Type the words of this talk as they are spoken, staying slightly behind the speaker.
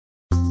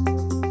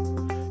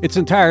It's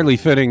entirely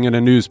fitting in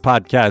a news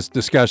podcast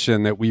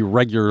discussion that we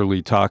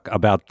regularly talk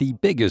about the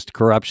biggest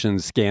corruption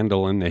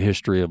scandal in the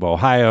history of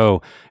Ohio,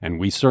 and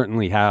we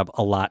certainly have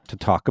a lot to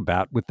talk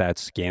about with that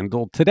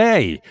scandal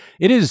today.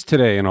 It is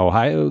Today in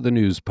Ohio, the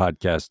news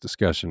podcast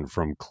discussion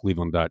from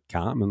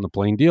Cleveland.com and The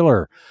Plain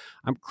Dealer.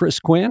 I'm Chris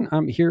Quinn.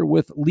 I'm here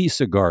with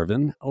Lisa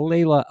Garvin,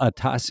 Layla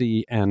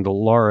Atassi, and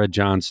Laura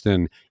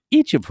Johnston,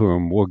 each of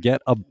whom will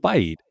get a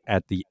bite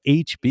at the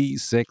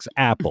HB6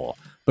 apple.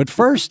 But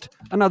first,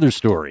 another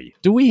story.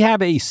 Do we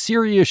have a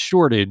serious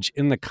shortage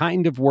in the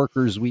kind of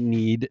workers we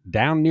need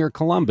down near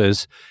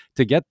Columbus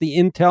to get the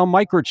Intel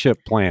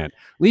microchip plant?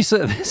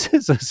 Lisa, this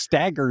is a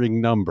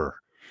staggering number.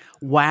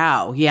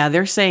 Wow. Yeah,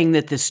 they're saying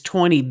that this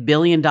 $20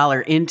 billion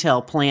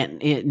Intel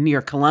plant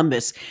near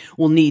Columbus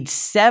will need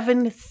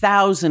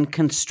 7,000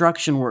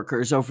 construction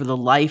workers over the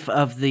life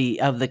of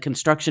the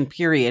construction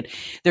period.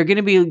 They're going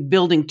to be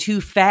building 2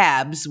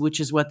 fabs, which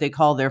is what they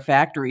call their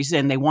factories,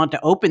 and they want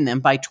to open them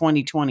by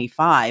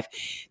 2025.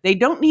 They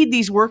don't need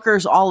these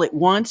workers all at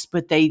once,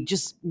 but they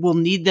just will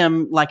need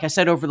them, like I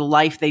said, over the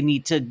life. They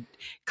need to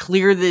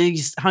clear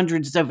these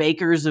hundreds of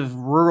acres of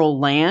rural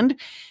land.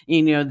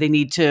 You know, they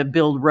need to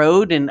build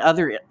road and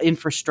other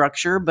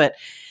infrastructure. But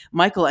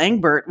Michael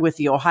Engbert with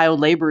the Ohio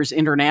Laborers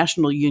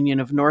International Union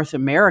of North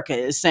America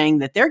is saying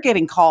that they're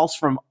getting calls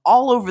from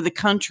all over the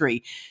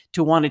country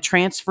to want to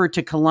transfer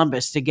to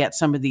Columbus to get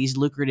some of these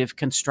lucrative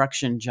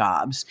construction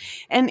jobs.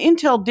 And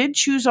Intel did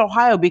choose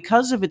Ohio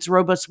because of its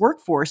robust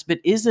workforce, but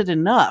is it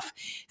enough?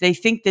 They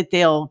think that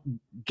they'll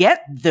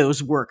get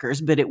those workers,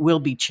 but it will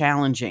be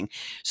challenging.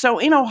 So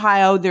in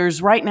Ohio,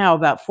 there's right now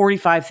about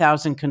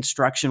 45,000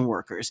 construction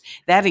workers.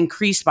 That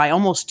increased by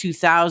almost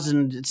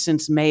 2,000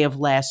 since May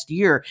of last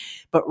year.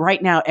 But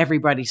right now,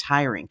 everybody's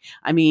hiring.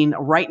 I mean,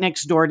 right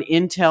next door to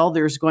Intel,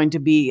 there's going to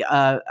be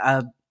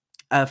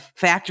a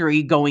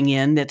factory going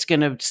in that's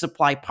going to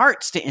supply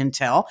parts to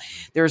Intel.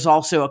 There's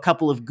also a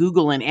couple of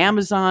Google and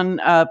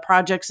Amazon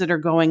projects that are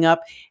going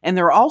up. And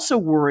they're also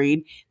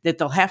worried that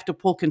they'll have to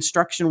pull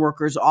construction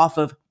workers off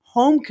of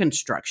home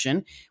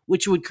construction,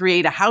 which would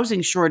create a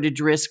housing shortage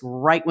risk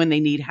right when they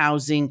need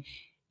housing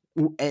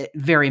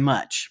very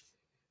much.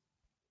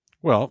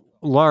 Well,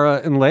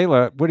 Laura and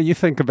Layla, what do you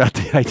think about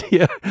the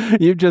idea?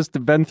 You've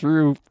just been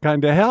through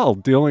kind of hell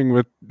dealing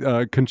with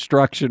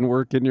construction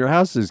work in your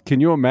houses. Can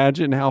you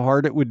imagine how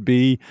hard it would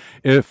be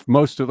if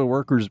most of the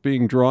workers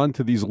being drawn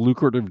to these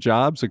lucrative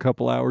jobs a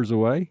couple hours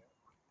away?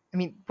 I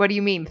mean, what do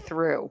you mean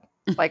through?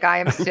 Like, I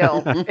am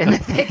still in the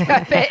thick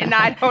of it, and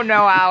I don't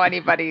know how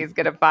anybody is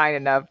going to find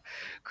enough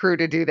crew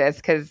to do this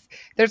because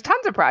there's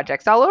tons of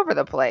projects all over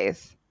the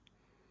place.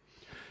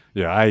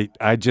 Yeah, I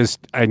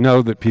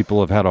know that people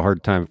have had a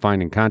hard time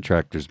finding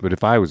contractors, but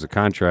if I was a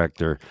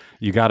contractor,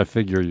 you got to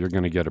figure you're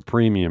going to get a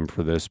premium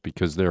for this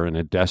because they're in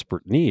a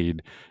desperate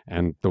need,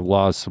 and the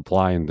law is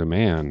supply and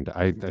demand.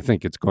 I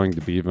think it's going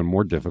to be even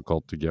more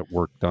difficult to get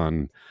work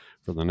done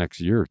for the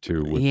next year or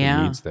two with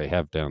the needs they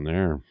have down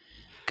there.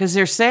 Because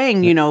they're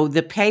saying, you know,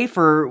 the pay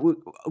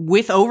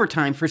with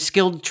overtime for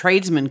skilled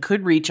tradesmen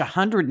could reach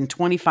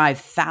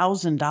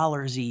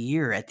 $125,000 a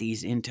year at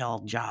these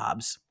Intel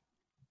jobs.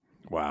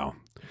 Wow.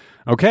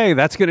 Okay,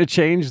 that's going to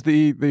change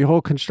the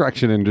whole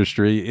construction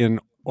industry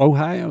in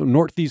Ohio,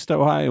 Northeast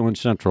Ohio, and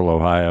Central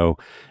Ohio.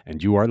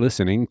 And you are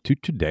listening to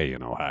Today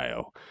in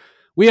Ohio.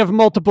 We have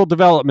multiple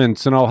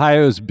developments in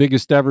Ohio's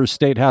biggest ever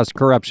state house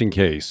corruption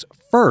case.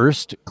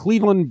 First,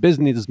 Cleveland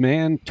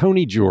businessman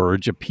Tony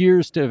George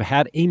appears to have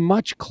had a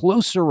much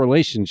closer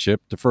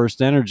relationship to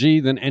First Energy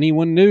than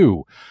anyone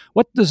knew.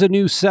 What does a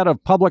new set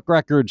of public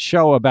records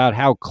show about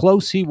how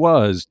close he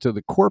was to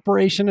the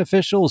corporation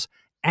officials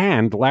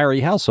and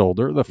Larry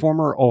Householder, the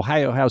former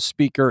Ohio House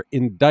Speaker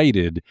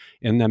indicted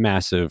in the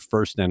massive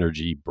First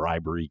Energy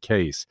bribery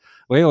case?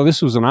 Layla,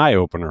 this was an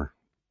eye-opener.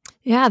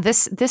 Yeah,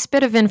 this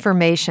bit of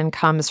information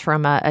comes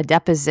from a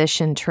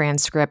deposition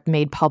transcript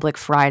made public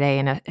Friday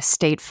in a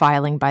state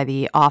filing by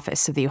the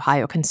Office of the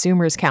Ohio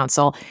Consumers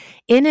Council.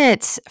 In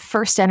it,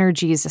 First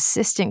Energy's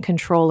assistant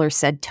controller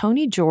said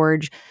Tony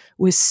George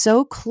was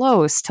so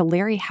close to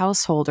Larry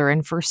Householder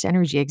and First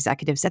Energy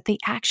executives that they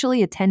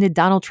actually attended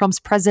Donald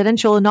Trump's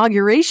presidential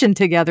inauguration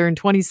together in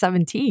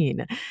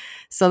 2017.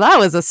 So that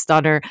was a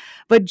stunner.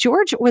 But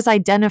George was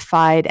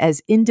identified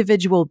as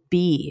Individual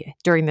B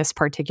during this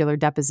particular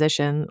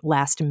deposition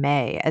last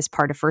May as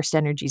part of First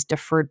Energy's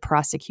deferred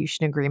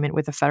prosecution agreement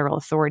with the federal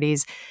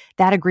authorities.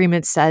 That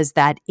agreement says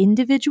that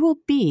Individual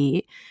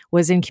B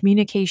was in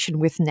communication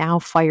with now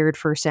fired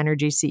First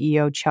Energy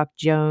CEO Chuck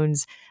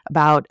Jones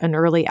about an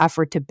early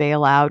effort to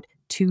bail out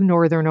 2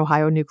 Northern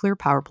Ohio nuclear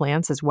power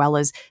plants, as well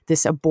as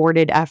this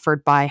aborted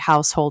effort by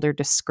Householder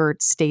to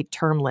skirt state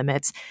term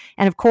limits.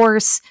 And of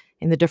course,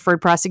 in the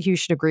deferred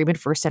prosecution agreement,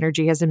 First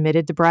Energy has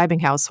admitted to bribing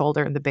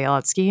Householder in the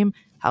bailout scheme.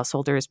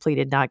 Householder has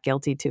pleaded not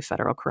guilty to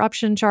federal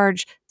corruption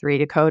charge.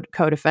 3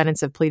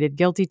 co-defendants have pleaded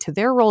guilty to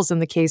their roles in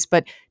the case.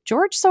 But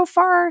George, so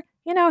far,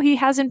 he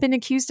hasn't been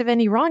accused of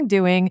any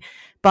wrongdoing.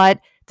 But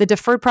the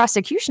deferred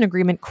prosecution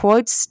agreement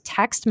quotes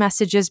text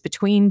messages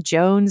between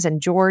Jones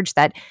and George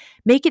that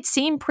make it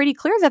seem pretty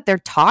clear that they're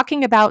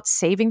talking about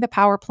saving the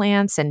power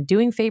plants and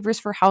doing favors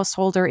for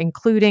Householder,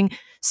 including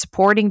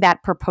supporting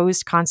that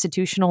proposed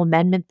constitutional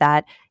amendment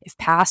that, if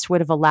passed,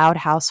 would have allowed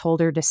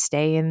Householder to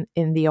stay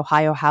in the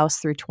Ohio House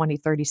through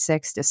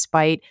 2036,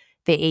 despite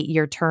the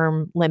 8-year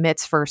term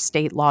limits for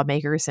state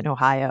lawmakers in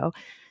Ohio.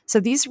 So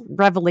these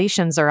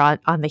revelations are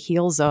on the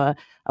heels of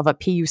a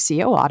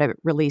PUCO audit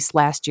released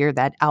last year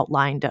that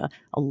outlined a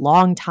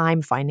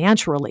long-time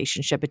financial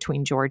relationship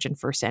between George and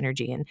First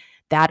Energy. And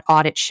that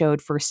audit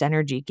showed First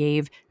Energy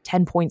gave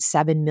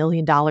 $10.7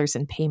 million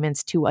in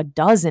payments to a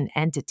dozen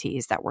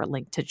entities that were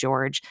linked to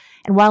George.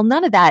 And while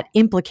none of that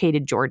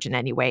implicated George in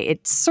any way,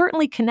 it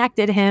certainly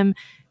connected him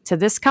to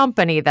this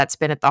company that's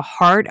been at the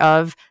heart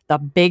of the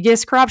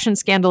biggest corruption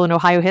scandal in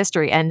Ohio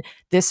history. And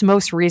this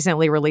most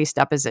recently released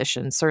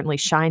deposition certainly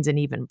shines an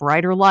even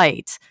brighter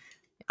light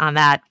on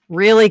that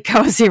really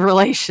cozy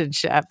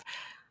relationship.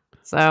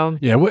 So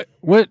yeah,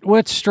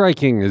 what's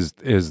striking is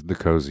the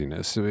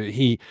coziness.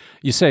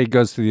 You say he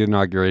goes to the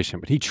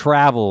inauguration, but he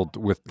traveled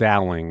with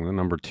Dowling, the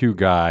number 2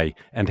 guy,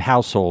 and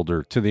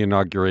Householder to the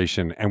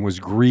inauguration and was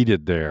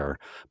greeted there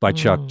by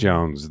Chuck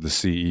Jones, the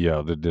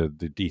CEO, the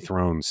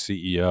dethroned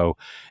CEO,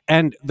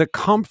 and the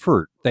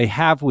comfort they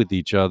have with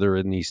each other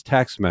in these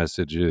text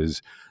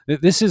messages.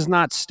 This is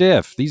not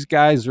stiff. These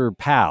guys are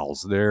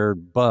pals. They're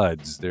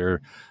buds.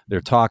 They're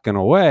talking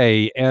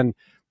away, and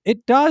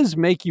it does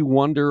make you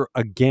wonder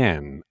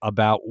again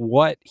about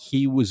what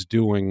he was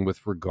doing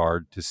with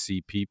regard to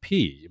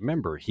CPP.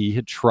 Remember, he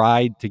had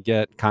tried to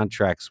get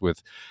contracts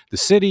with the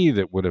city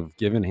that would have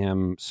given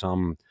him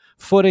some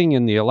footing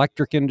in the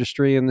electric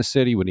industry in the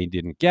city. When he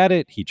didn't get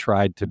it, he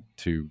tried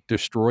to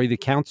destroy the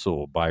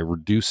council by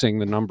reducing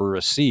the number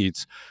of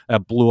seats.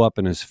 That blew up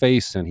in his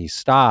face and he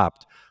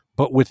stopped.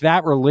 But with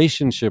that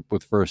relationship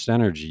with First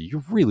Energy,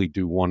 you really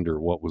do wonder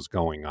what was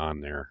going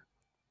on there.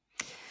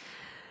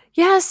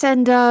 yes,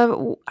 and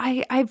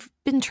I've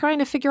been trying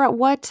to figure out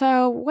what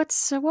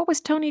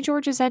was Tony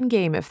George's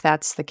endgame, if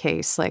that's the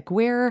case. Like,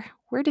 where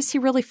does he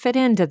really fit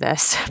into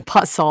this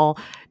puzzle?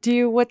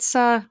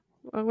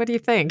 What do you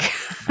think?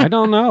 I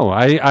don't know.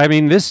 I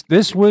mean,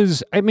 this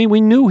was, I mean,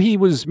 we knew he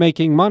was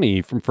making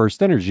money from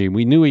First Energy.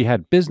 We knew he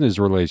had business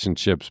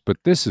relationships, but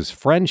this is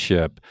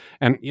friendship.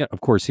 And yeah, of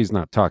course, he's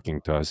not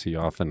talking to us. He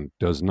often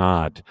does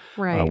not.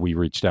 Right. We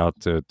reached out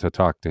to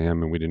talk to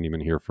him and we didn't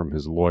even hear from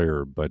his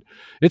lawyer, but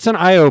it's an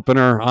eye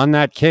opener on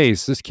that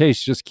case. This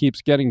case just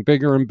keeps getting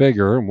bigger and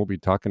bigger, and we'll be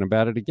talking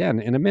about it again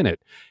in a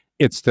minute.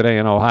 It's Today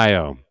in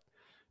Ohio.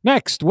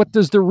 Next, what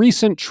does the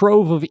recent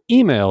trove of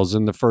emails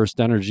in the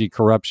First Energy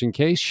corruption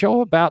case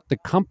show about the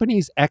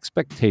company's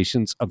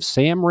expectations of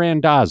Sam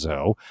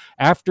Randazzo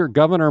after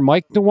Governor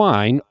Mike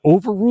DeWine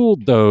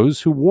overruled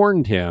those who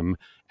warned him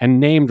and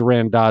named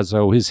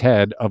Randazzo his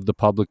head of the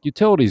Public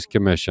Utilities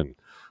Commission?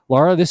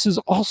 Laura, this is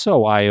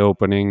also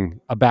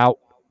eye-opening about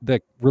the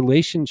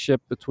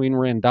relationship between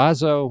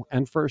Randazzo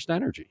and First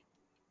Energy.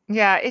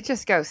 Yeah, it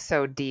just goes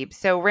so deep.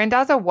 So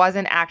Randazzo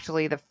wasn't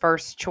actually the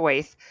first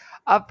choice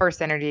of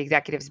First Energy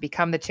executives to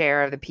become the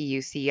chair of the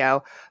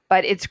PUCO,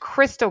 but it's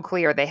crystal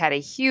clear they had a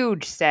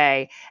huge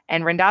say.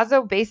 And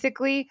Randazzo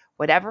basically,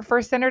 whatever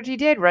First Energy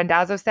did,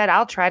 Randazzo said,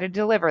 I'll try to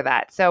deliver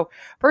that. So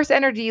First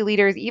Energy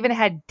leaders even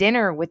had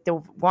dinner with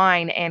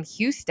DeWine and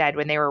Husted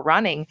when they were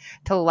running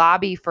to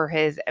lobby for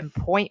his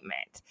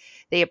appointment.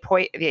 They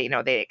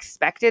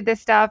expected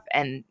this stuff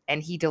and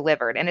he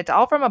delivered. And it's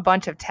all from a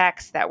bunch of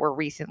texts that were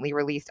recently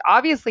released,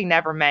 obviously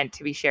never meant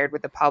to be shared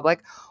with the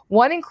public.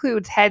 One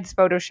includes heads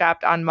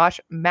photoshopped on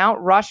Mount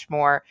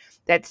Rushmore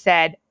that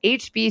said,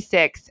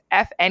 HB6,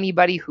 F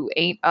anybody who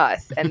ain't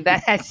us. And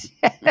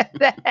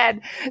that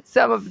had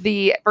some of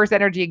the First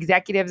Energy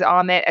executives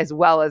on it, as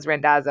well as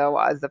Randazzo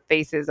as the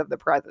faces of the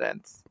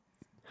presidents.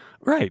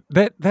 Right.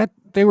 That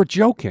they were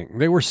joking.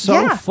 They were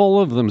so full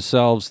of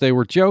themselves. They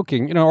were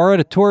joking. You know, our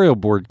editorial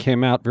board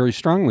came out very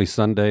strongly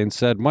Sunday and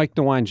said, Mike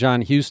DeWine,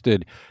 John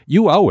Husted,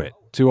 you owe it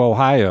to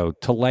Ohio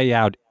to lay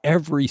out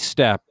every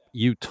step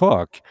you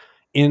took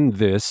in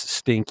this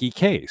stinky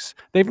case.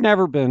 They've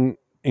never been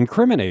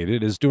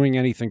incriminated as doing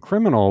anything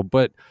criminal,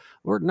 but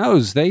Lord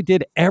knows they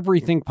did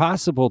everything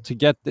possible to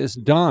get this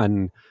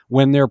done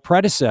when their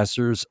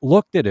predecessors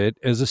looked at it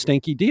as a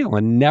stinky deal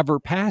and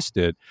never passed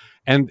it.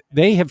 And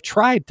they have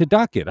tried to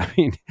duck it. I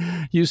mean,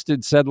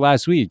 Husted said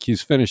last week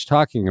he's finished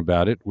talking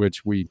about it,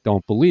 which we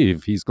don't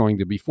believe. He's going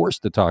to be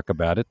forced to talk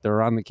about it.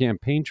 They're on the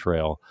campaign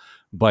trail.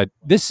 But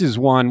this is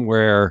one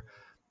where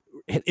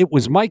it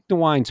was Mike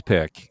DeWine's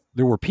pick.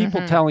 There were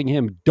people telling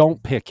him,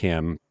 don't pick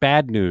him.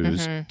 Bad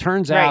news.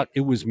 Turns out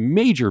it was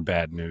major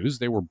bad news.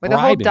 They were bribing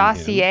with a whole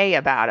dossier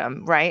about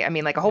him, right? I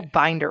mean, like a whole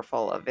binder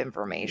full of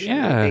information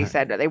that they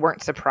said that they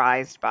weren't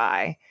surprised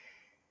by.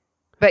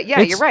 But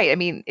yeah, you're right. I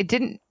mean,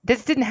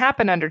 this didn't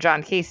happen under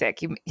John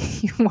Kasich. You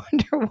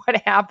wonder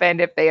what happened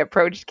if they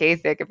approached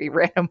Kasich, if he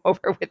ran him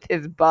over with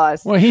his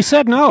bus. Well, he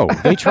said no.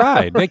 They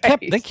tried. Right.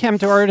 They came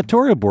to our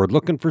editorial board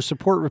looking for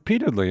support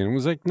repeatedly, and it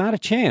was like, not a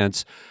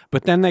chance.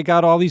 But then they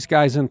got all these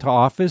guys into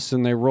office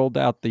and they rolled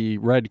out the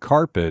red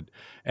carpet.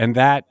 And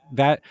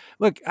it's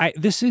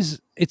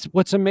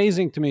what's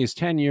amazing to me is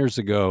 10 years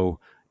ago,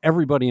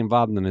 everybody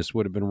involved in this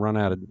would have been run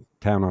out of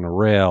town on a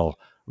rail.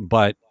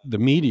 But the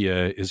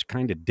media is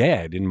kind of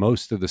dead in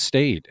most of the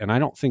state. And I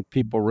don't think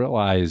people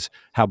realize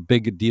how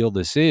big a deal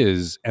this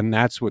is. And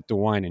that's what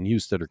DeWine and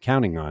Husted are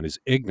counting on, is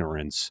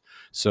ignorance,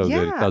 so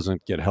that it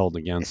doesn't get held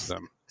against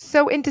them.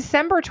 So in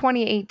December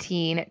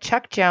 2018,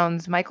 Chuck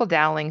Jones, Michael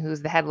Dowling,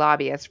 who's the head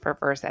lobbyist for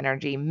First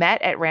Energy,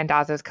 met at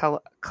Randazzo's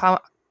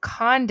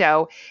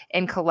condo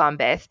in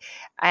Columbus,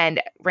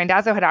 and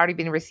Randazzo had already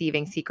been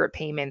receiving secret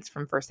payments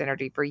from First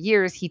Energy for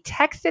years. He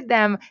texted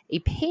them a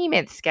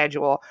payment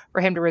schedule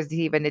for him to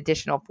receive an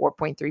additional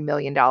 $4.3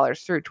 million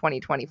through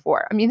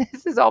 2024. I mean,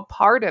 this is all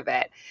part of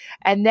it.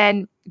 And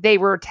then they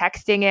were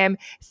texting him,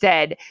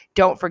 said,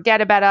 "Don't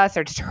forget about us,"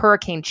 or just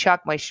Hurricane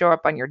Chuck might show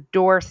up on your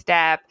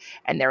doorstep.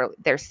 And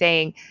they're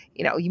saying,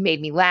 "You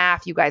made me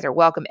laugh. You guys are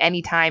welcome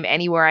anytime,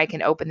 anywhere I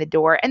can open the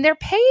door." And they're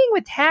paying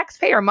with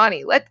taxpayer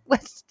money.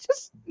 Let's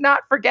just not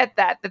forget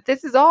that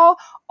this is all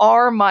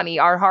our money,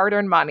 our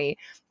hard-earned money,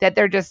 that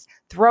they're just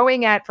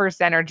throwing at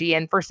First Energy,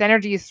 and First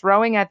Energy is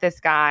throwing at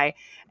this guy.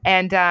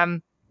 And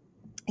they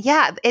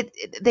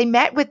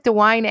met with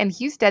DeWine and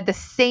Husted the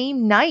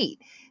same night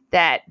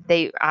that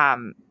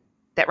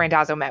that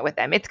Randazzo met with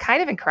them. It's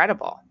kind of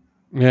incredible.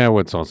 Yeah,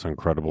 what's also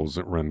incredible is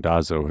that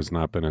Randazzo has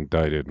not been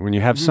indicted. When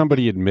you have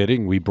somebody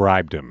admitting we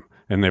bribed him,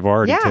 and they've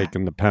already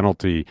taken the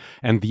penalty,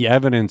 and the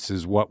evidence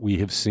is what we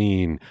have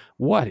seen,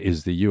 what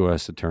is the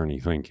U.S. attorney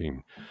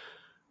thinking?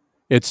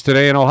 It's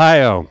Today in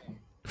Ohio.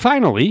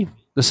 Finally,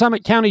 the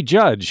Summit County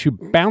judge who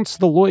bounced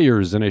the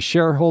lawyers in a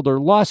shareholder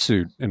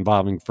lawsuit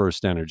involving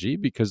First Energy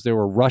because they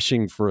were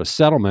rushing for a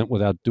settlement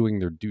without doing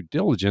their due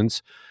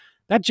diligence,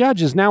 that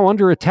judge is now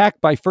under attack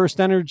by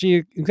First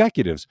Energy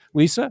executives.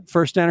 Lisa,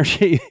 First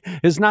Energy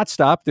has not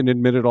stopped and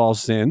admitted all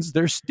sins.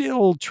 They're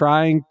still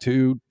trying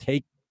to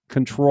take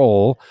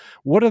control.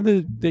 What are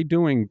they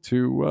doing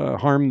to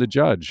harm the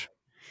judge?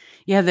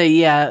 Yeah,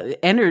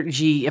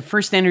 the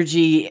First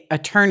Energy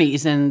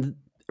attorneys and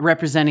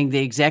representing the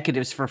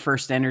executives for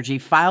First Energy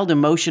filed a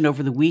motion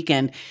over the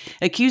weekend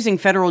accusing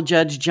federal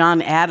judge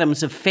John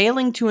Adams of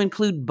failing to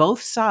include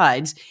both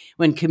sides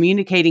when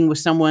communicating with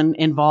someone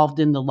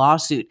involved in the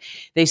lawsuit.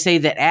 They say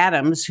that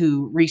Adams,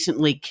 who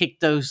recently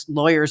kicked those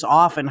lawyers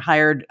off and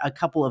hired a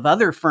couple of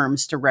other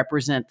firms to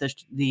represent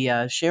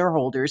the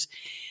shareholders,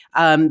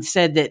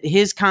 said that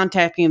his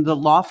contacting the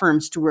law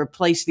firms to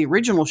replace the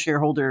original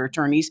shareholder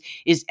attorneys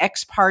is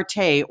ex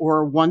parte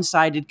or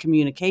one-sided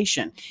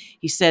communication.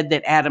 He said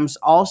that Adams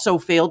also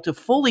failed to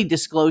fully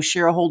disclose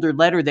shareholder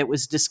letter that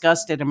was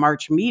discussed at a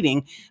March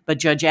meeting, but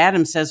Judge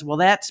Adams says, well,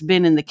 that's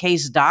been in the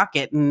case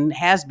docket and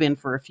has been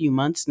for a few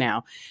months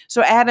now.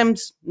 So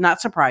Adams,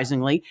 not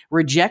surprisingly,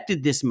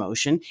 rejected this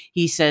motion.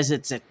 He says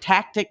it's a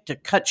tactic to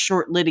cut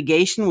short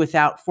litigation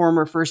without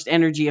former First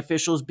Energy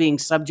officials being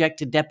subject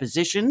to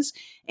depositions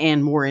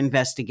and more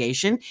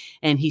investigation.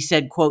 And he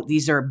said, quote,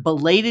 "These are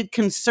belated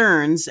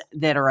concerns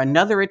that are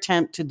another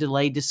attempt to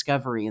delay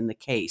discovery in the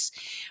case."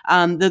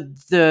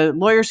 The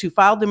lawyers who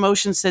filed the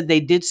motion said they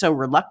did so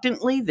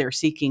reluctantly. They're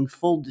seeking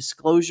full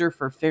disclosure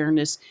for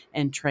fairness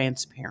and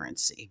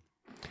transparency.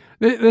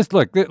 Let's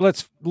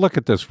look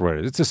at this for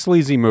it. It's a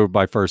sleazy move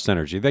by First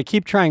Energy. They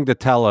keep trying to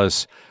tell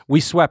us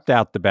we swept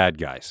out the bad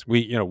guys.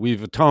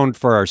 We've atoned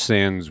for our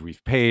sins,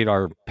 we've paid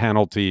our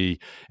penalty,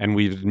 and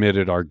we've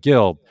admitted our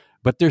guilt.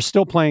 But they're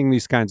still playing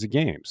these kinds of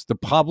games. The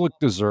public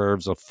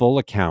deserves a full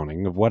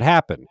accounting of what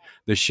happened.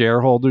 The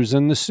shareholders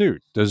in the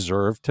suit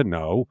deserve to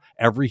know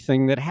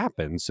everything that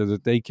happened so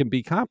that they can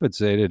be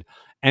compensated.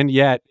 And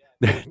yet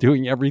they're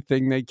doing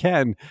everything they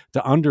can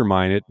to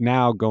undermine it,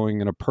 now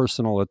going in a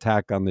personal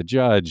attack on the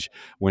judge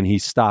when he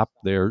stopped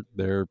their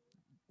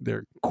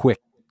quick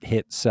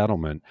hit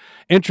settlement.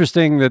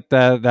 Interesting that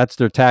that's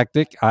their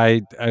tactic.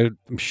 I'm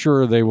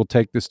sure they will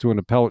take this to an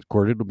appellate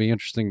court. It'll be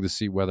interesting to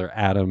see whether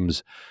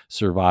Adams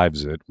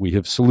survives it. We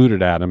have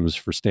saluted Adams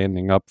for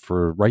standing up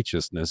for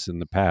righteousness in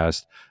the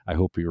past. I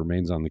hope he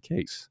remains on the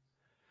case.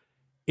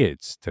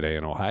 It's Today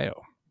in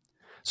Ohio.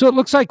 So it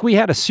looks like we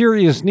had a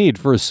serious need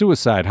for a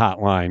suicide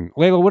hotline.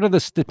 Layla, what do the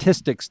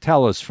statistics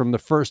tell us from the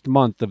first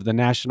month of the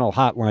national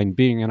hotline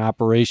being in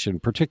operation,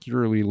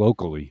 particularly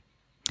locally?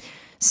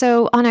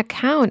 So on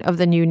account of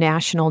the new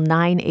national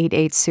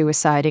 988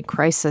 suicide and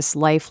crisis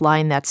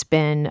lifeline that's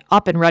been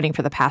up and running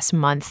for the past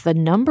month, the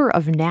number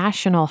of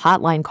national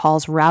hotline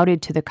calls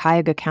routed to the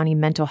Cuyahoga County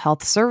Mental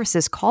Health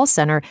Services call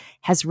center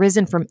has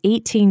risen from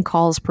 18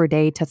 calls per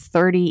day to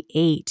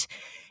 38.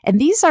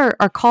 And these are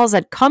calls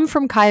that come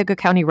from Cuyahoga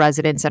County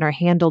residents and are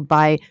handled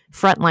by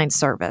Frontline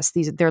Service.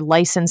 They're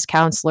licensed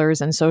counselors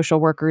and social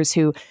workers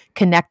who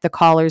connect the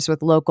callers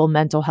with local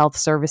mental health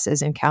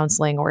services and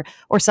counseling, or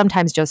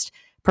sometimes just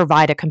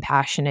provide a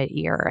compassionate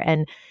ear.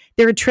 And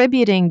they're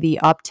attributing the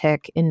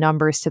uptick in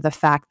numbers to the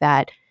fact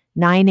that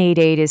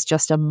 988 is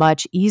just a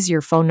much easier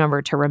phone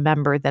number to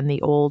remember than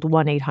the old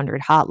 1-800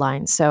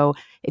 hotline. So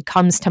it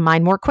comes to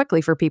mind more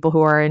quickly for people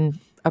who are in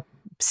a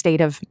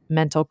state of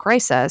mental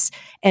crisis.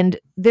 And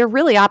they're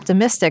really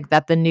optimistic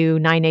that the new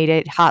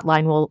 988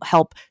 hotline will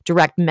help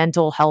direct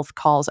mental health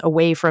calls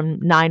away from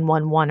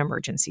 911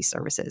 emergency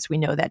services. We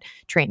know that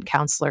trained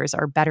counselors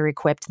are better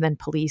equipped than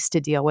police to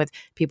deal with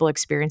people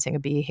experiencing a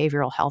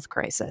behavioral health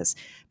crisis.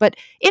 But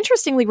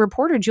interestingly,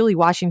 reporter Julie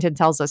Washington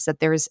tells us that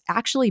there's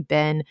actually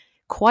been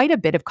quite a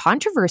bit of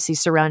controversy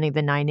surrounding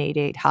the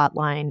 988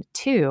 hotline,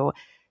 too.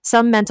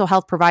 Some mental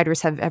health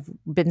providers have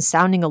been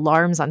sounding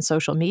alarms on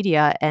social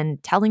media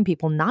and telling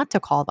people not to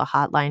call the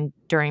hotline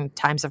during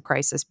times of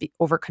crisis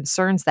over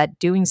concerns that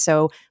doing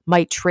so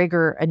might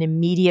trigger an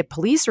immediate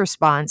police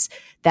response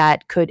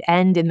that could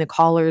end in the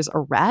caller's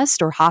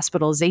arrest or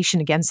hospitalization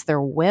against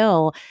their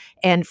will.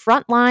 And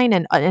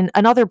Frontline and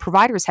other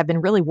providers have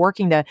been really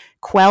working to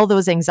quell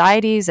those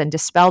anxieties and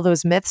dispel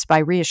those myths by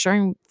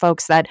reassuring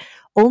folks that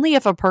only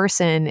if a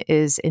person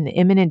is in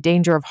imminent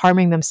danger of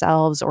harming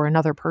themselves or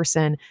another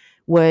person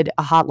would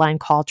a hotline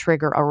call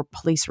trigger a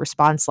police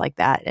response like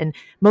that. And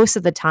most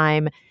of the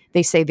time,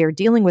 they say they're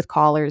dealing with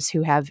callers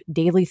who have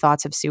daily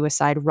thoughts of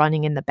suicide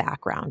running in the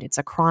background. It's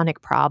a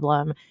chronic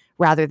problem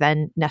rather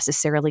than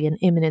necessarily an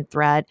imminent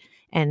threat.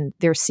 And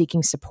they're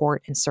seeking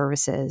support and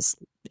services.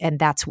 And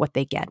that's what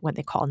they get when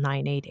they call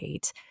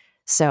 988.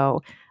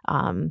 So,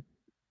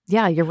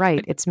 yeah, you're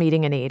right. It's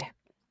meeting a need.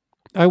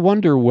 I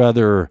wonder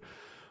whether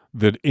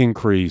the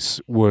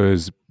increase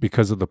was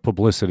because of the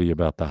publicity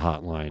about the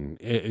hotline.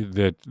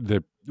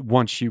 That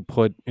once you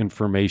put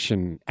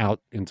information out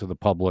into the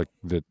public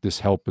that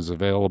this help is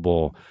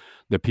available,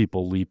 that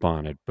people leap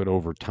on it. But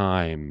over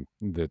time,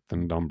 that the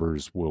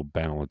numbers will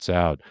balance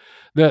out.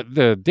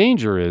 The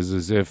danger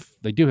is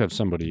if they do have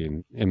somebody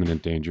in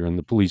imminent danger and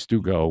the police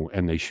do go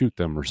and they shoot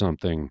them or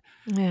something,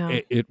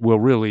 it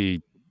will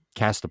really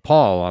cast a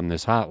pall on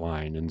this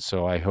hotline. And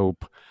so I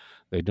hope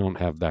they don't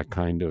have that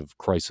kind of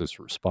crisis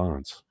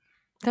response.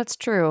 That's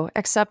true.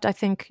 Except I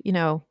think,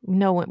 no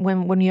one,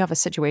 when you have a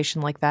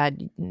situation like that,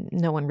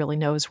 no one really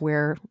knows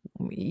where.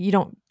 You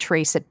don't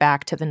trace it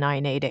back to the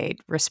 988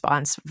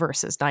 response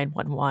versus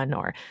 911,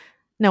 or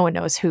no one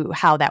knows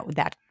how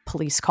that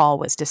police call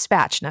was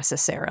dispatched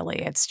necessarily.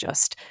 It's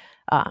just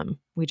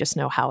we just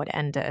know how it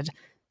ended.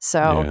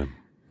 So,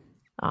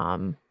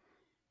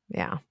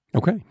 yeah.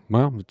 Okay.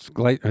 Well,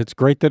 it's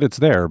great that it's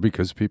there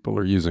because people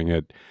are using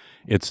it.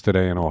 It's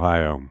today in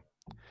Ohio.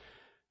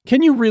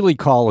 Can you really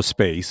call a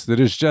space that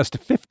is just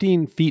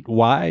 15 feet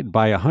wide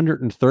by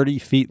 130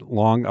 feet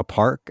long a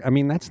park? I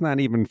mean, that's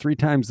not even 3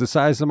 times the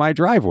size of my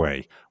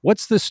driveway.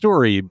 What's the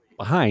story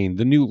behind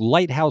the new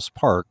Lighthouse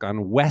Park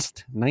on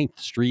West 9th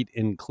Street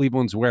in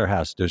Cleveland's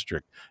Warehouse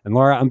District? And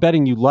Laura, I'm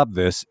betting you love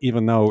this,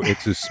 even though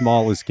it's as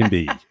small as can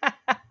be.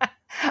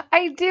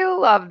 I do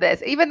love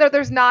this, even though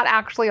there's not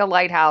actually a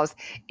lighthouse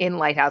in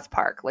Lighthouse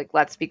Park. Like,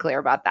 let's be clear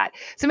about that.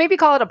 So maybe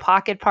call it a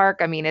pocket park.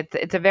 I mean,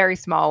 it's a very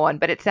small one,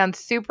 but it sounds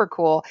super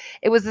cool.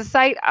 It was the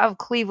site of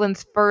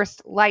Cleveland's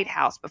first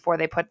lighthouse before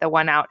they put the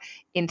one out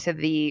into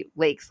the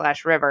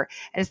lake/river.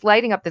 And it's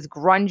lighting up this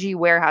grungy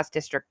warehouse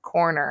district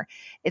corner.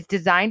 It's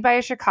designed by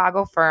a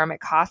Chicago firm.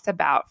 It costs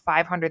about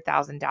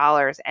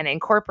 $500,000 and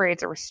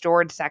incorporates a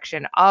restored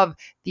section of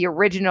the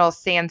original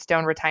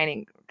sandstone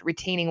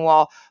retaining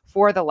wall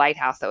for the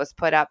lighthouse that was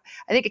put up.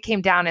 I think it came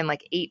down in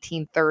like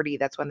 1830.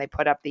 That's when they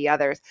put up the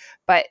others.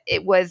 But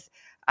it was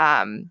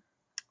when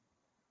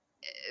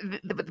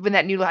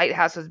that new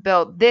lighthouse was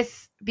built,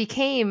 this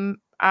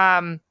became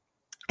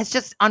it's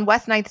just on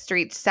West 9th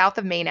Street, south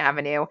of Main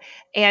Avenue.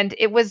 And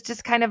it was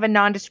just kind of a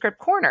nondescript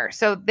corner.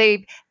 So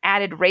they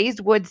added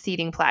raised wood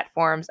seating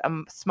platforms, a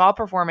small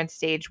performance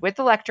stage with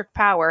electric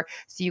power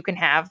so you can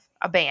have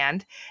a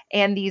band,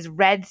 and these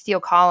red steel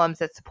columns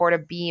that support a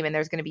beam. And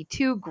there's going to be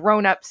 2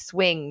 grown-up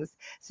swings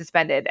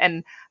suspended.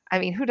 And I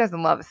mean, who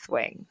doesn't love a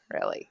swing,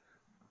 really?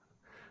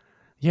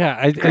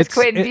 Yeah. Chris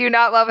Quinn, do you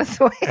not love a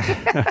swing?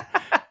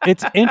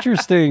 It's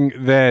interesting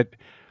that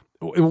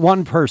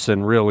one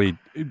person really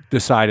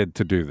decided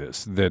to do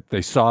this, that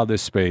they saw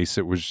this space,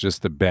 it was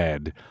just a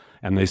bed,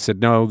 and they said,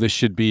 no, this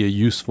should be a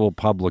useful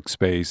public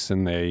space,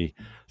 and they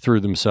threw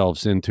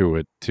themselves into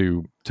it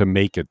to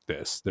make it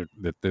this,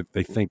 that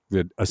they think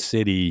that a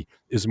city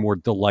is more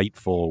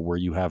delightful where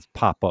you have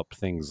pop-up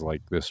things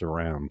like this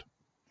around.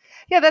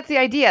 Yeah, that's the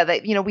idea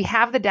that, we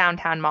have the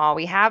downtown mall,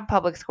 we have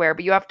Public Square,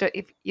 but you have to,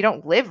 if you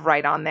don't live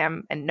right on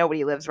them, and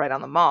nobody lives right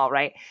on the mall,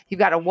 right? You've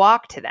got to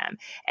walk to them.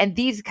 And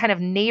these kind of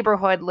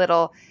neighborhood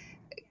little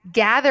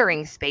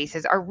gathering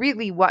spaces are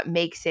really what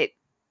makes it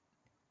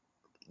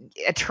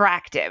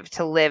attractive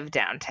to live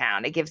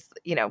downtown. It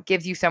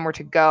gives you somewhere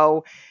to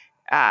go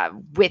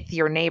with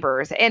your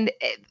neighbors, and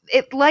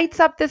it lights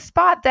up this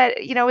spot that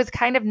is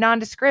kind of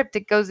nondescript.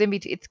 It goes in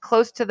between. It's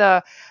close to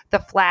the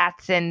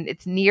flats, and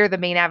it's near the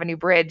Main Avenue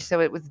Bridge,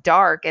 so it was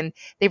dark. And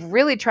they've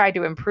really tried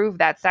to improve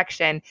that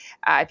section.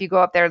 If you go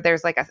up there,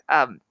 there's like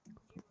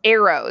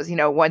arrows.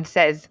 One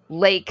says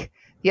Lake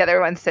The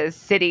other one says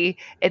city.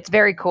 It's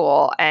very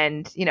cool.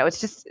 And,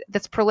 it's just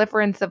this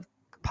proliferance of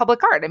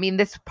public art. I mean,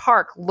 this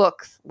park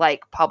looks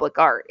like public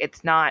art.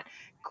 It's not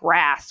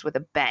grass with a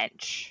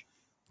bench.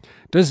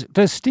 Does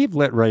Steve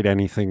Litt write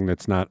anything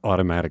that's not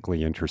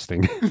automatically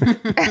interesting?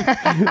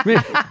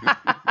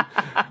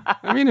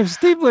 I mean, if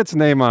Steve Litt's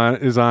name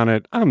is on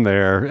it, I'm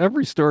there.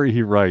 Every story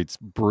he writes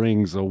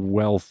brings a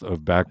wealth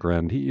of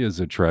background. He is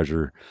a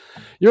treasure.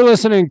 You're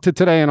listening to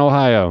Today in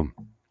Ohio.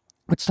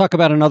 Let's talk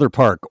about another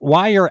park.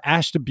 Why are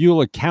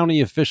Ashtabula County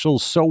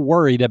officials so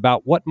worried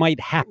about what might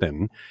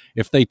happen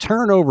if they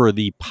turn over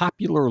the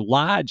popular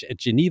lodge at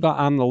Geneva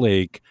on the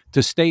Lake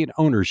to state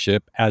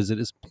ownership as it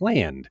is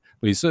planned?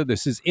 Lisa,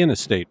 this is in a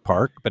state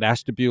park, but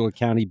Ashtabula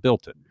County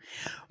built it.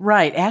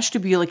 Right.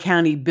 Ashtabula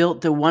County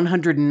built the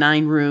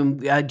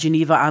 109-room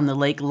Geneva on the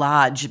Lake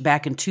Lodge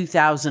back in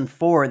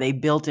 2004. They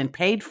built and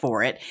paid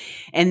for it,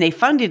 and they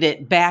funded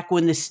it back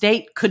when the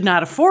state could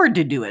not afford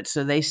to do it.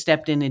 So they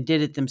stepped in and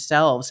did it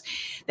themselves.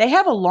 They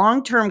have a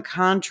long-term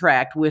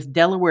contract with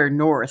Delaware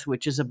North,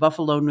 which is a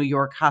Buffalo, New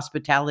York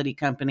hospitality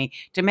company,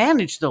 to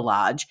manage the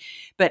lodge.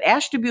 But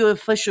Ashtabula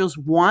officials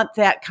want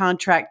that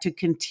contract to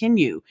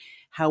continue.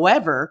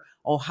 However,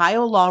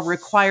 Ohio law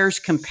requires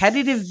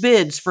competitive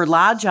bids for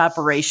lodge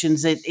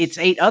operations at its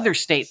 8 other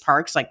state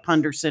parks like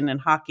Punderson and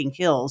Hocking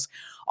Hills.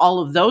 All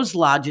of those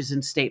lodges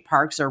and state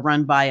parks are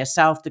run by a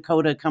South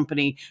Dakota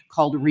company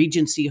called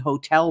Regency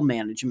Hotel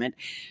Management.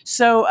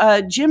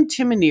 So Jim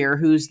Timoneer,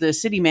 who's the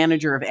city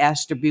manager of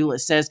Ashtabula,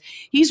 says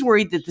he's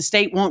worried that the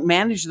state won't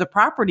manage the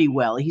property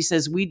well. He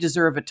says we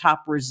deserve a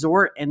top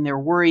resort, and they're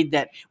worried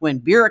that when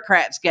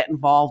bureaucrats get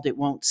involved, it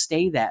won't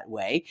stay that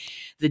way.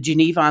 The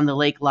Geneva on the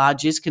Lake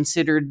Lodge is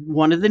considered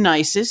one of the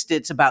nicest.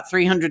 It's about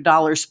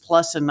 $300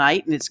 plus a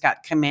night, and it's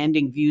got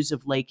commanding views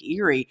of Lake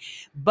Erie.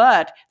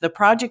 But the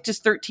project is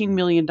 $13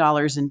 million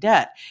in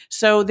debt.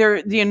 So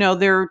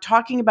they're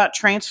talking about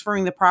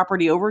transferring the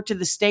property over to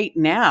the state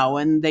now,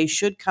 and they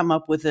should come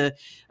up with a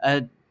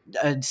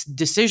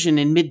decision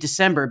in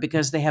mid-December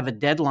because they have a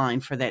deadline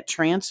for that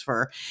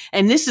transfer.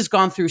 And this has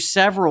gone through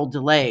several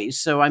delays.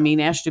 So, I mean,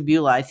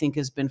 Ashtabula, I think,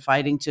 has been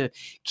fighting to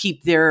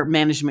keep their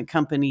management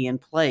company in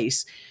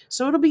place.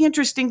 So it'll be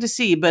interesting to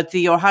see. But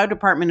the Ohio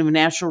Department of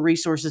Natural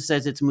Resources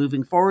says it's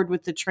moving forward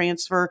with the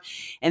transfer.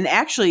 And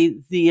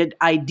actually, the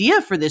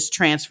idea for this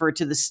transfer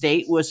to the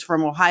state was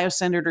from Ohio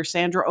Senator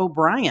Sandra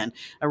O'Brien,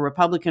 a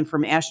Republican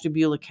from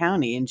Ashtabula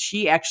County. And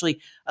she actually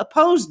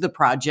opposed the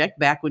project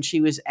back when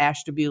she was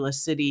Ashtabula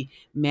city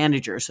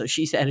manager. So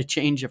she's had a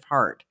change of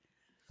heart.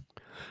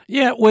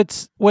 Yeah,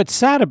 what's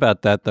sad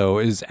about that, though,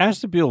 is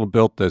Ashtabula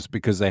built this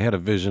because they had a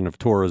vision of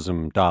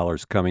tourism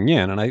dollars coming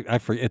in, and I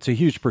forget, it's a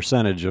huge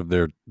percentage of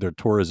their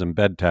tourism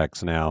bed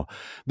tax now.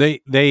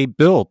 They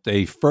built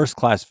a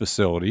first-class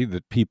facility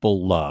that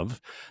people love.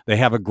 They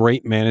have a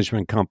great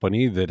management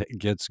company that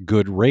gets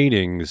good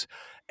ratings,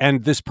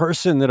 and this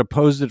person that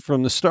opposed it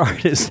from the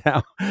start has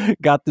now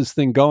got this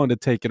thing going to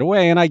take it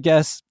away. And I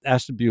guess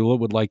Ashtabula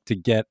would like to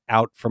get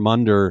out from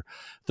under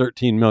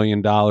 $13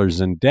 million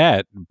in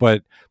debt.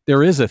 But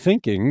there is a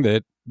thinking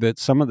that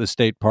some of the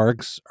state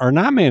parks are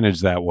not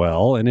managed that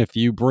well. And if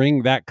you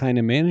bring that kind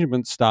of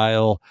management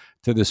style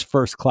to this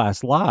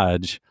first-class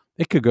lodge,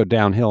 it could go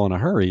downhill in a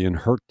hurry and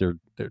hurt their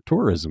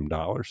tourism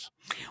dollars.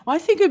 Well, I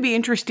think it'd be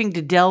interesting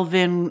to delve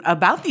in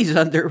about these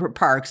other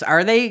parks.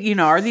 Are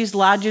these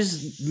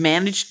lodges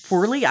managed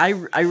poorly? I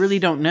really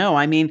don't know.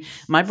 I mean,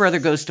 my brother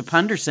goes to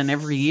Punderson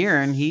every year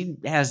and he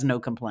has no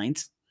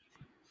complaints.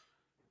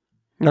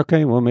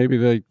 Okay, well, maybe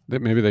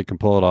they can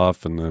pull it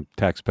off, and the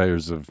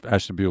taxpayers of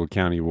Ashtabula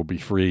County will be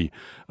free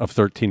of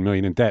 $13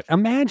 million in debt.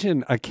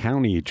 Imagine a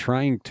county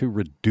trying to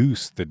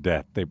reduce the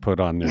debt they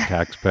put on their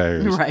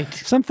taxpayers. Right.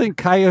 Something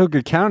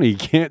Cuyahoga County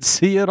can't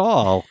see at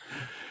all.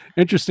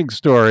 Interesting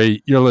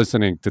story. You're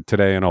listening to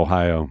Today in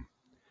Ohio.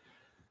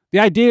 The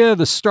idea of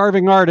the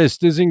starving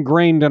artist is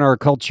ingrained in our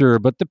culture,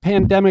 but the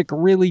pandemic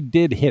really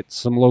did hit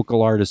some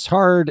local artists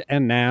hard,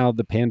 and now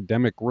the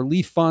pandemic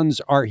relief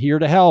funds are here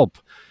to help.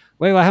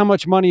 Layla, how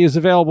much money is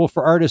available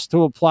for artists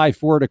to apply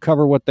for to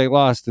cover what they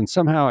lost? And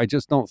somehow I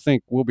just don't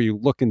think we'll be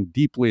looking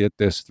deeply at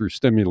this through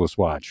Stimulus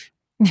Watch.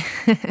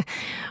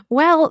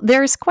 Well,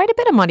 there's quite a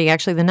bit of money,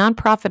 actually. The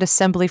Nonprofit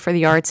Assembly for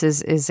the Arts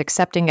is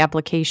accepting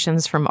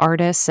applications from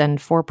artists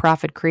and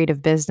for-profit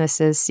creative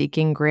businesses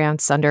seeking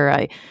grants under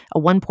a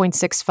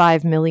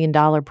 $1.65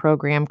 million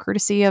program,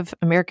 courtesy of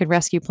American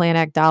Rescue Plan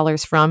Act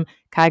dollars from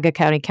Cuyahoga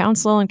County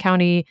Council and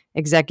County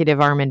Executive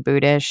Armin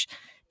Budish.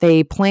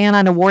 They plan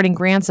on awarding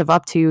grants of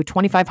up to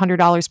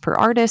 $2,500 per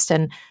artist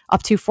and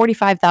up to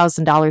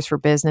 $45,000 for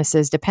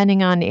businesses,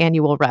 depending on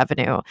annual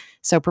revenue.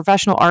 So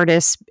professional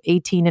artists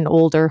 18 and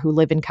older who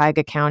live in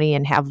Cuyahoga County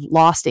and have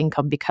lost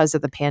income because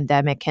of the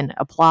pandemic can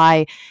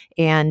apply,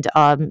 and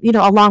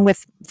along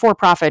with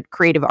for-profit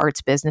creative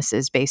arts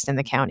businesses based in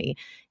the county.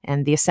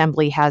 And the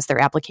Assembly has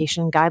their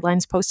application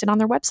guidelines posted on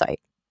their website.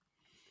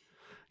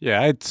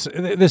 Yeah,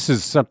 this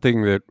is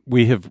something that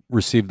we have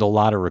received a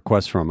lot of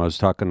requests from. I was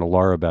talking to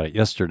Laura about it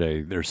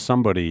yesterday. There's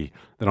somebody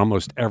that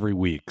almost every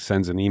week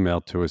sends an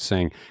email to us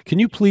saying, "Can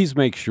you please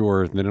make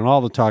sure that in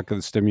all the talk of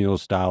the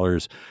stimulus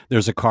dollars,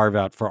 there's a carve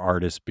out for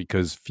artists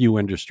because few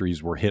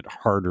industries were hit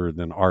harder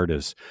than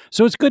artists."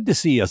 So it's good to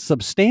see a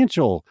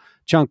substantial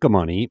chunk of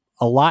money,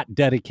 a lot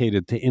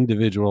dedicated to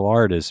individual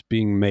artists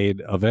being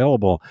made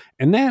available.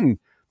 And then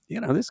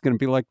this is going to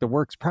be like the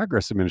Works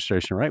Progress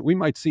Administration, right? We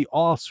might see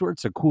all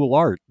sorts of cool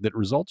art that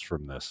results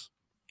from this.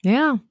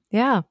 Yeah.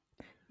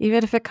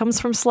 Even if it comes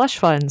from slush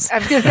funds. I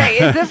was going to say,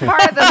 is this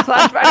part of the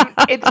slush fund?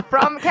 It's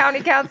from County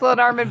Council and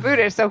Armin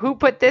Budish, so who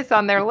put this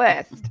on their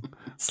list?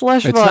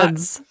 Slush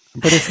funds.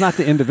 But it's not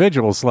the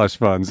individual slush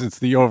funds. It's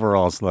the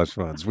overall slush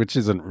funds, which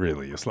isn't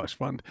really a slush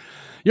fund.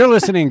 You're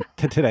listening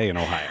to Today in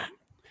Ohio.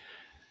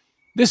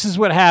 This is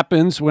what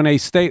happens when a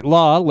state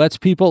law lets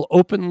people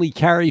openly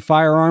carry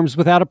firearms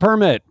without a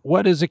permit.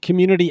 What is a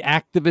community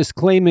activist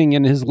claiming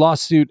in his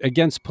lawsuit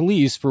against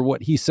police for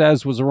what he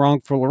says was a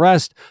wrongful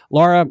arrest?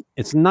 Laura,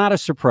 it's not a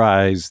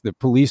surprise that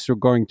police are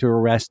going to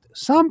arrest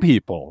some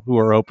people who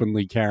are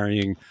openly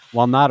carrying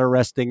while not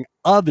arresting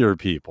other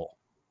people.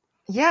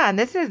 Yeah, and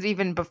this is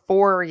even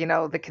before,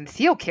 the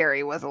concealed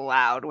carry was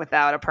allowed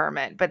without a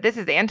permit. But this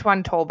is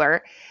Antoine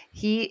Tolbert.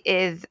 He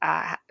is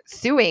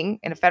suing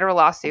in a federal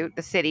lawsuit.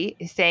 The city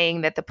is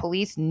saying that the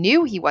police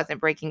knew he wasn't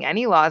breaking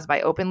any laws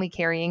by openly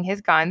carrying his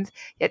guns,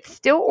 yet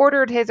still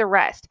ordered his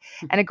arrest.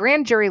 And a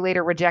grand jury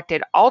later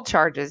rejected all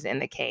charges in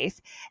the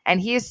case. And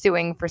he is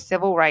suing for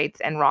civil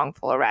rights and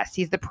wrongful arrest.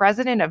 He's the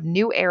president of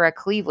New Era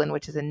Cleveland,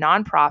 which is a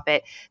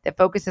nonprofit that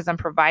focuses on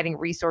providing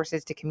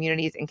resources to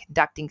communities and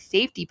conducting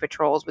safety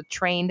patrols with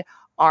trained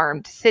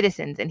armed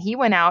citizens. And he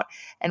went out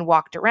and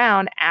walked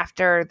around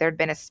after there'd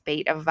been a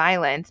spate of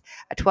violence,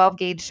 a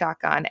 12-gauge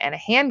shotgun and a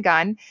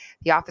handgun.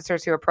 The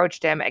officers who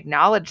approached him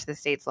acknowledged the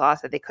state's law,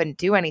 said they couldn't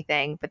do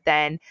anything. But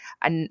then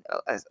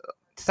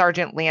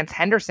Sergeant Lance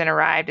Henderson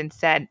arrived and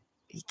said,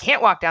 he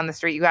can't walk down the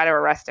street. You got to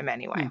arrest him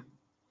anyway.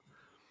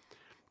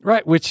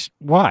 Right.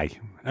 Why?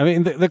 I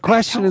mean, the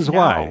question is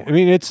why. I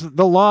mean, it's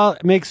the law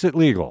makes it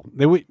legal.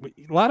 A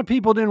lot of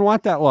people didn't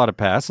want that law to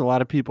pass. A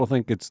lot of people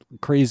think it's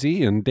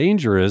crazy and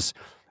dangerous,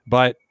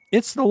 but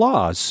it's the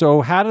law.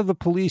 So how do the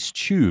police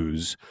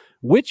choose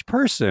which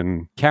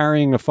person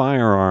carrying a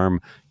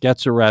firearm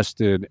gets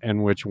arrested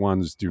and which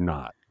ones do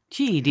not?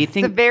 Gee, do you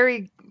think... It's a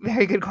very,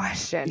 very good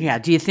question. Yeah.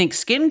 Do you think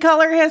skin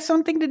color has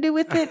something to do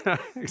with it?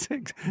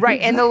 Right.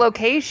 And the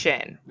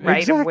location, right?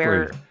 Exactly.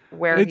 Of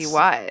where he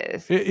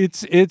was.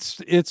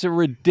 It's a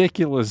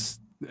ridiculous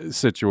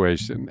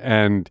situation.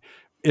 And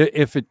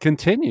if it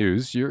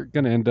continues, you're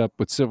going to end up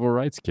with civil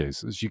rights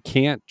cases. You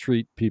can't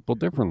treat people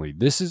differently.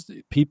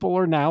 People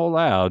are now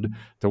allowed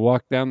to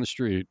walk down the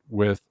street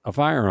with a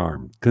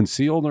firearm,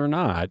 concealed or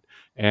not,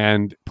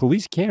 and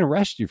police can't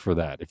arrest you for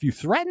that. If you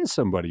threaten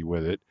somebody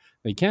with it,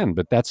 they can,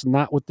 but that's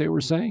not what they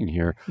were saying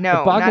here.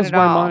 No, it boggles not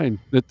at my all. mind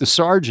that the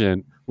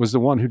sergeant was the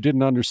one who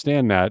didn't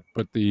understand that,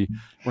 but the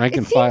rank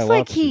and file It seems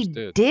like officers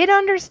he did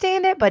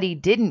understand it, but he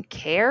didn't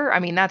care. I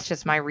mean, that's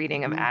just my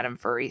reading of Adam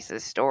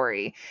Farise's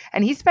story.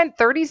 And he spent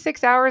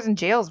 36 hours in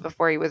jails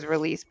before he was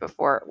released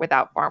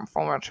without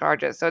formal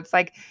charges. So it's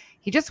like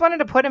he just wanted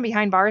to put him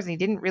behind bars and he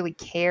didn't really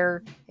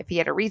care if he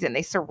had a reason.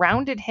 They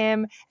surrounded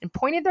him and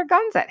pointed their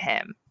guns at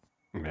him.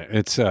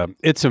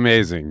 It's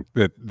amazing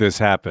that this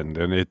happened,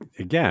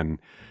 and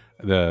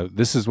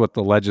this is what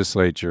the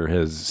legislature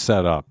has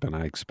set up, and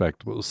I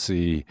expect we'll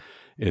see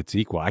its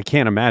equal. I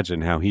can't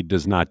imagine how he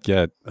does not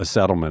get a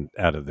settlement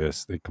out of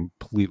this. They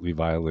completely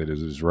violated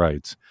his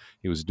rights.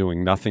 He was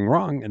doing nothing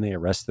wrong, and they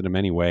arrested him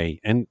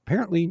anyway, and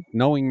apparently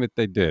knowing that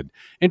they did.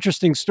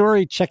 Interesting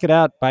story. Check it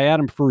out by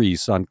Adam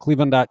Farise on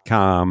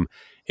cleveland.com.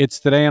 It's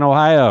Today in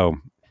Ohio.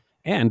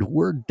 And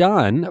we're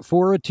done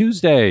for a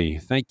Tuesday.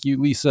 Thank you,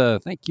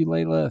 Lisa. Thank you,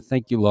 Layla.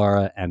 Thank you,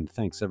 Laura. And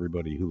thanks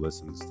everybody who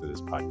listens to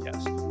this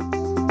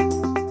podcast.